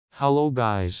Hello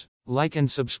guys, like and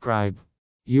subscribe.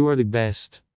 You are the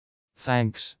best.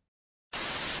 Thanks.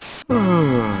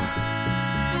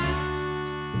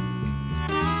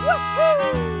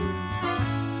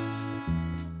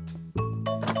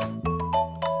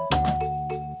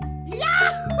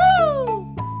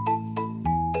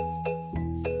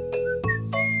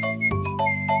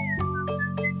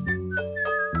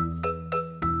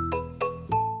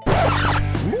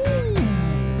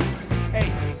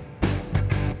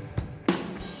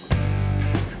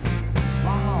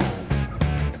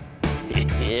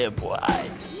 Yeah, boy.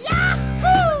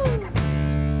 Yahoo!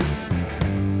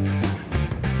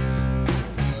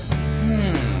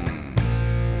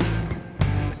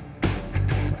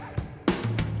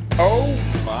 Oh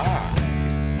my.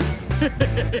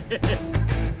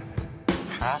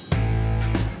 Huh?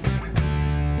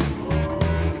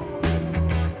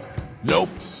 Nope.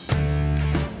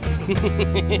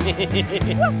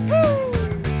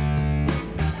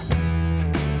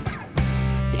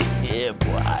 Yeah,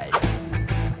 boy.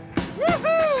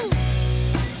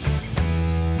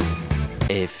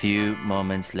 A few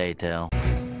moments later.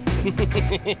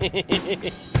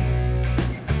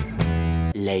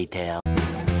 Later.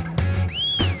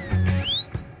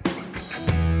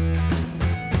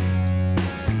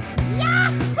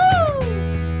 Yahoo!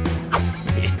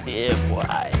 Yeah,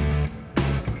 boy.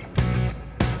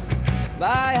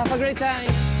 Bye, have a great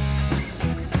time.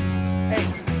 Hey.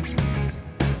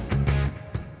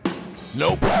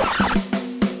 Nope.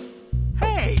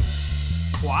 Hey!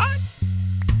 What?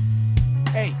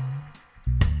 Hey.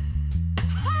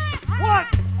 What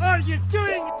are you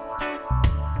doing?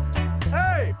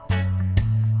 Hey.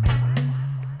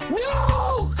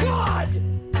 No, God!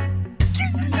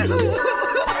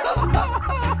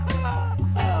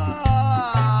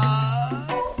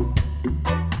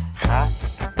 Huh?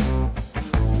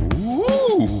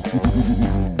 Ooh.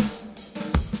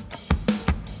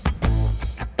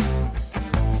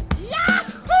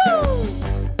 Yahoo!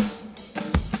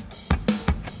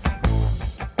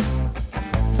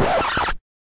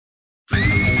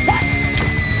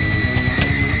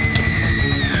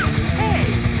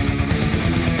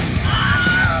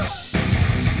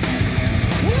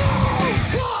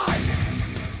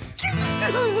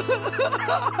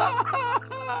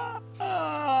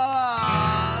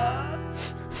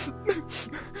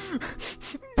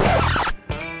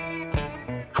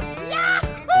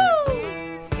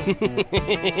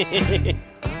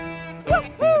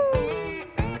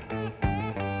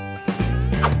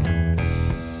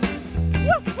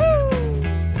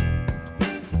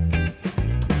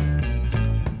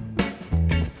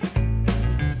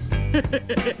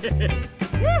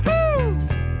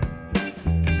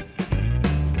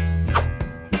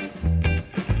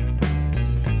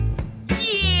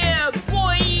 Yeah,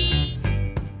 boy!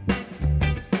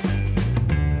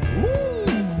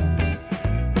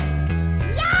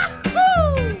 Yahoo!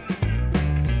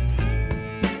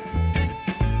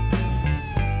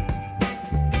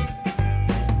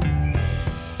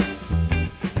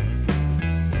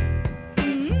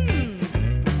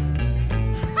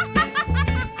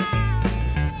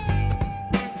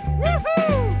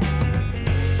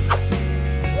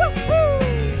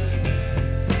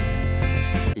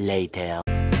 Later.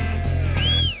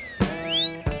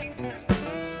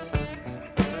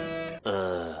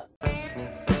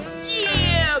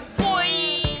 Yeah, boy!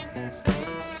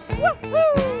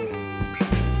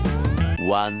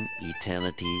 One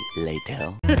eternity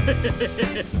later.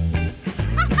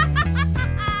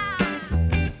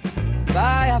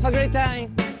 Bye, have a great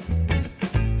time.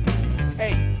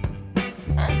 Hey.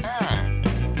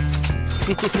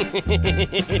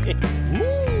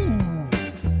 Ooh.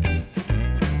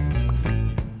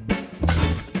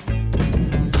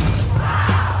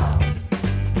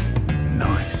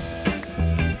 Nice.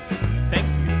 Thank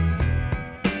you.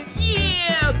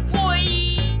 Yeah, boy!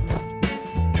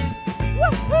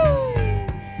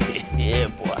 Yeah,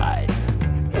 boy.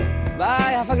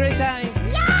 Bye, have a great time.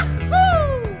 Yahoo!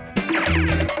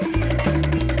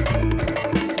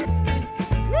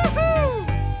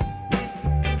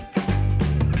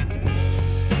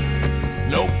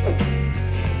 Nope.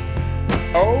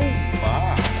 Oh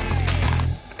my.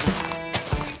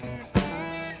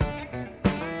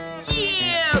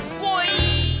 Yeah, boy!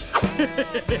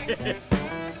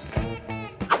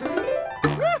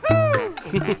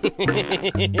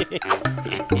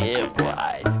 Yeah,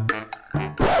 boy.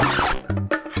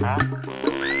 Huh?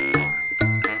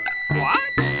 What?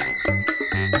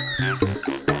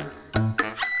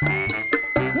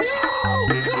 No,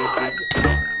 God!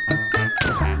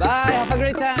 Bye, have a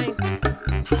great time.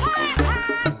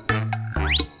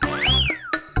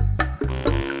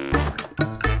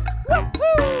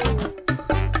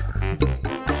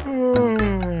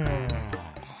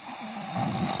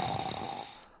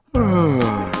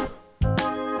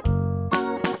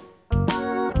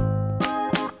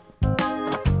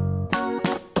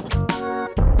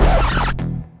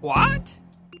 What?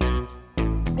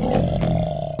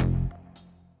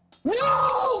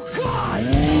 No, God!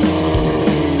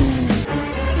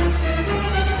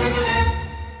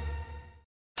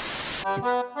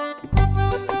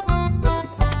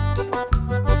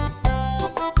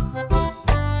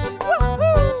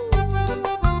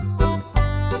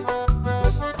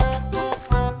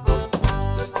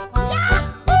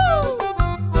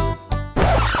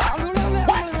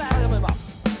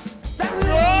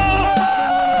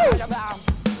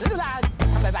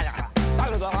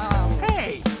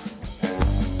 Hey!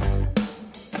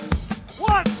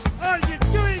 What are you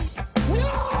doing?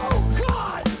 No,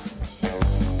 God!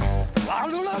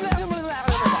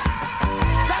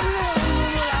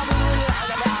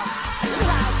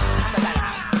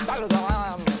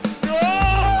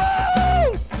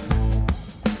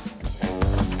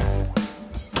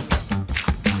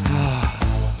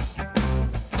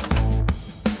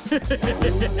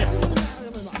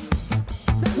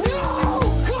 No,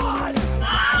 God!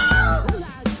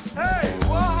 Hey,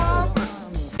 what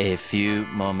happened? A few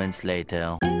moments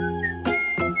later.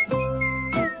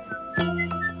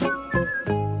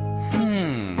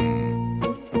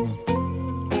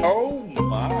 Oh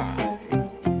my.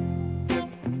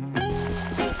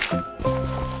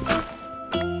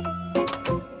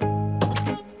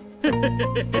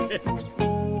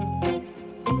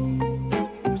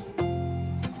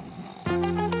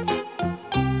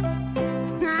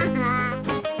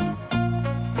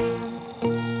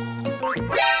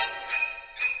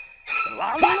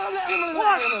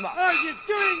 What are you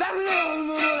doing?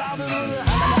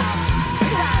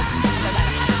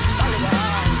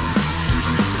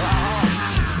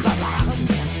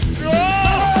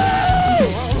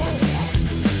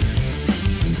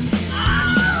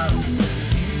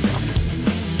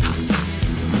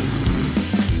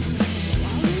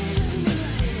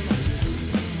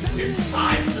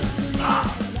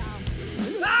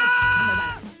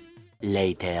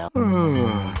 Later.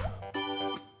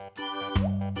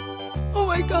 Oh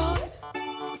my God!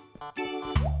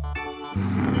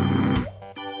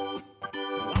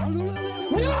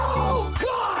 No,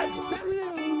 God!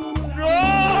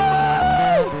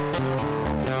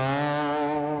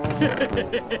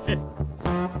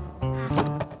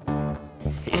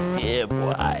 Yeah,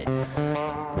 boy.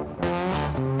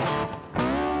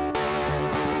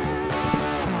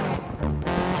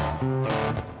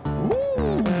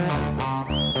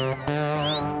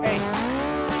 Hey!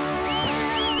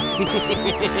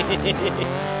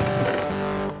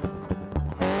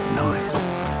 Nice.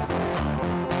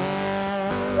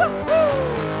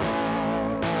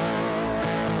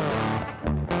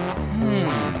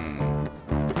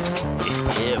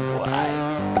 Yeah, boy.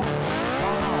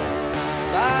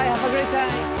 Bye, have a great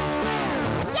time.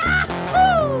 Yeah,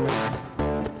 boy.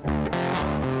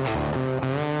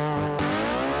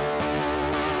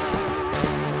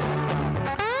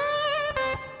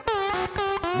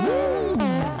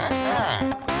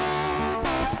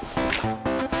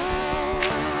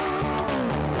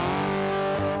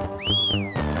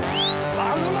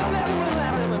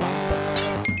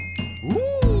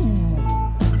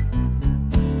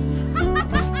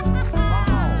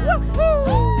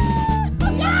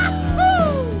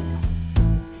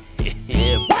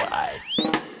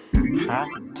 Huh?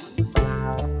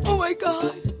 Oh my God!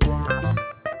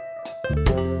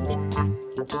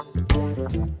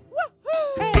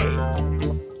 Hey!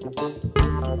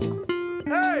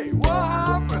 Hey, what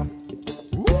happened?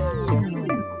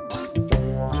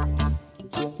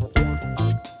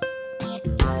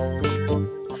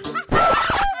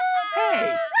 Hey!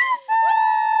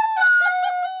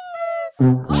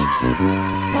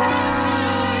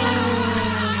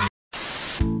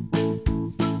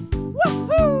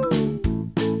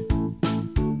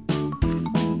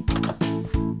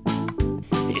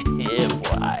 Yeah,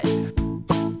 boy.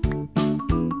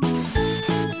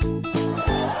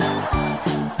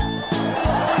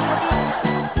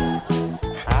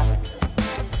 Huh?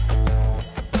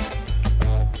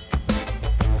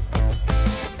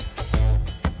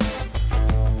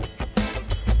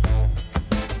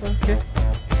 Okay.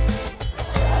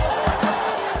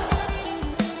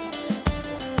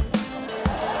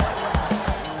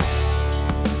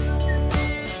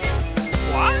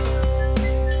 What?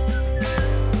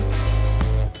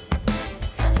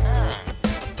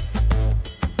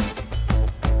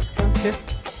 Okay.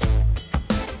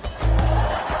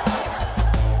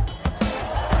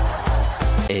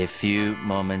 A few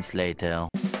moments later.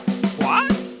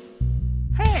 What?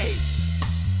 Hey!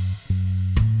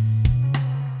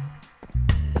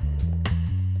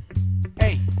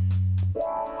 Hey!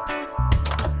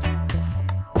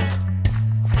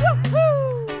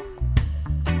 Woohoo!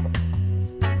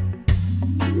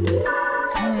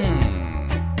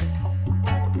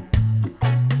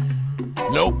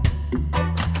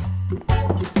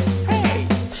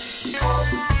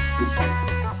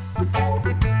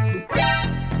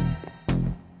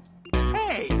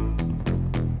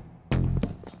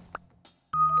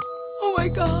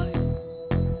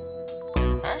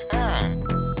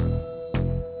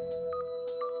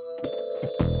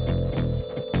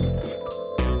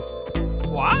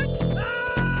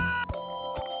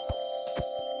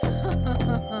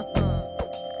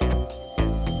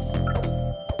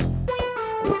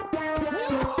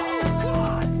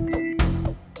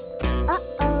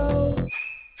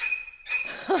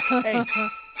 Hey.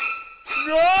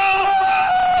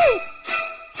 No!